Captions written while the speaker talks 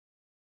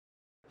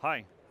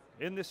Hi,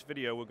 in this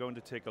video we're going to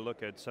take a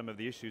look at some of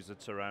the issues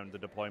that surround the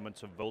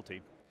deployments of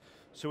VoLTE.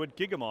 So at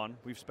Gigamon,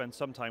 we've spent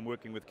some time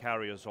working with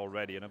carriers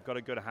already, and I've got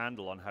a good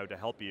handle on how to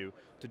help you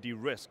to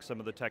de-risk some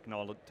of the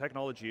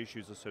technology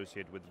issues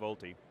associated with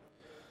VoLTE.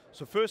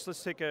 So first,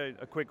 let's take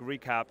a quick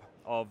recap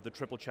of the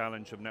triple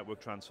challenge of network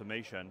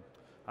transformation,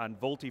 and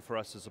VoLTE for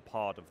us is a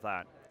part of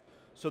that.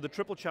 So the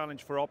triple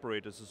challenge for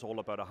operators is all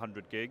about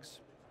 100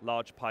 gigs,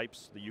 large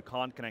pipes that you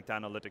can't connect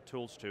analytic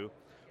tools to,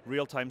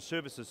 real-time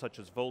services such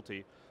as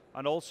VoLTE,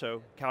 and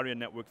also carrier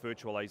network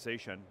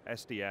virtualization,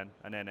 SDN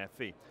and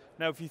NFV.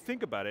 Now if you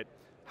think about it,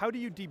 how do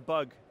you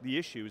debug the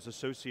issues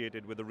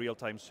associated with a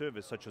real-time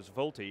service such as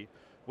VoLTE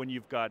when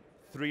you've got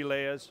 3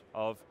 layers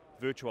of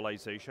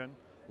virtualization,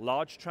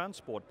 large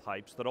transport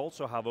pipes that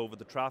also have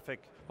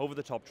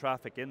over-the-top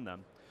traffic in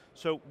them?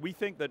 So we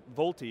think that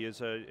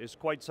VoLTE is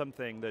quite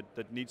something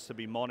that needs to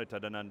be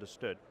monitored and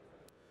understood.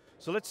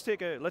 So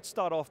let's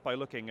start off by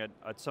looking at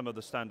some of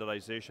the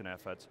standardization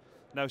efforts.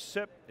 Now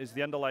SIP is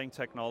the underlying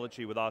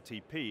technology with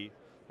RTP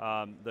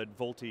that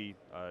VoLTE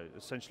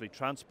essentially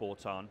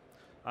transports on,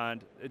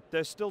 and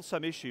there's still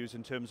some issues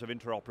in terms of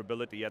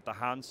interoperability at the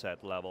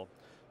handset level.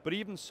 But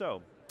even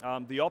so,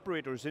 the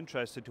operator is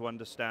interested to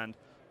understand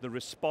the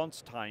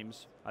response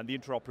times and the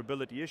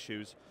interoperability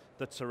issues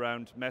that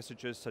surround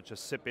messages such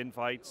as SIP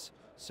invites,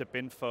 SIP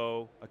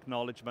info,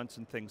 acknowledgements,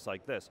 and things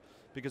like this.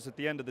 Because at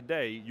the end of the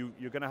day,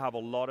 you're going to have a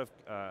lot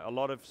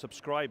of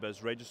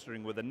subscribers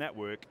registering with a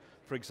network,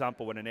 for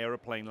example, when an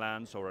airplane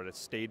lands or at a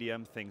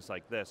stadium, things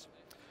like this.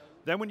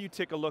 Then when you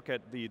take a look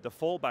at the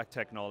fallback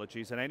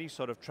technologies and any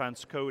sort of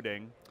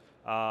transcoding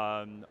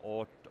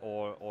or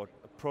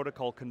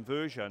protocol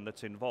conversion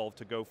that's involved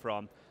to go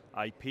from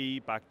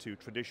IP back to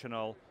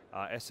traditional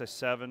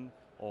SS7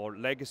 or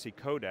legacy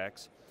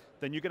codecs,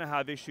 then you're going to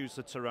have issues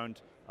that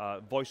surround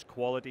voice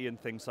quality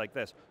and things like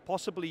this,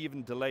 possibly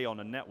even delay on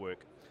a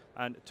network.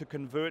 And to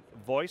convert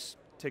voice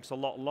takes a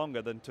lot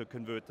longer than to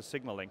convert the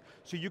signaling.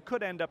 So you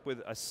could end up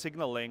with a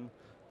signaling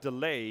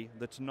delay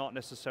that's not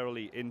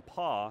necessarily in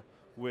par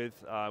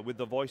with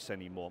the voice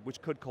anymore,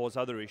 which could cause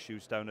other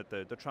issues down at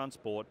the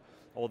transport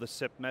or the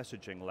SIP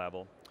messaging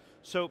level.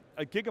 So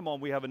at Gigamon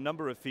we have a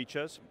number of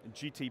features,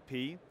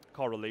 GTP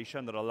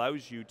correlation that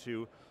allows you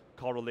to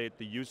correlate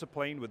the user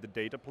plane with the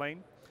data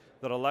plane,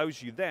 that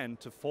allows you then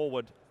to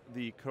forward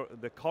the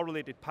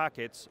correlated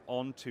packets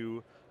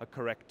onto a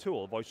correct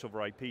tool, voice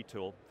over IP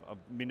tool, a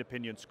mean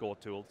opinion score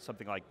tool,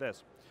 something like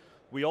this.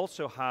 We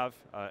also have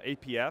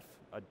APF,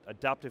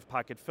 adaptive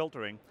packet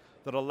filtering,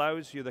 that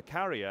allows you, the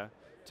carrier,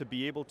 to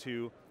be able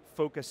to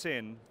focus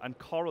in and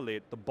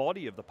correlate the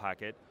body of the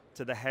packet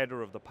to the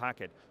header of the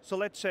packet. So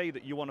let's say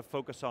that you want to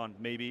focus on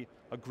maybe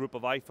a group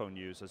of iPhone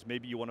users,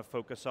 maybe you want to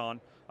focus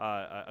on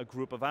a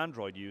group of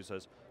Android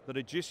users that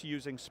are just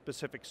using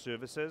specific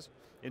services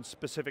in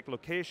specific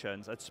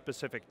locations at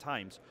specific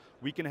times.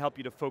 We can help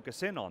you to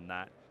focus in on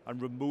that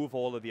and remove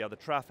all of the other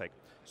traffic.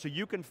 So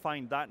you can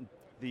find that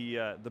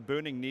the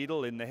burning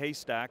needle in the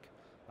haystack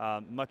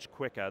much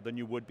quicker than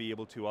you would be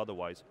able to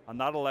otherwise. And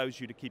that allows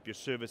you to keep your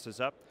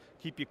services up,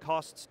 keep your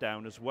costs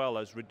down, as well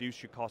as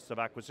reduce your costs of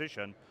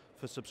acquisition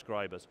for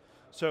subscribers.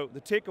 So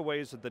the takeaway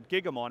is that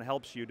Gigamon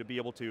helps you to be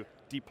able to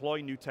deploy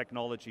new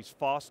technologies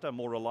faster,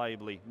 more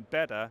reliably,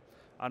 better,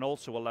 and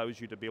also allows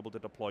you to be able to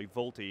deploy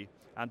VoLTE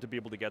and to be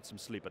able to get some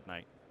sleep at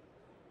night.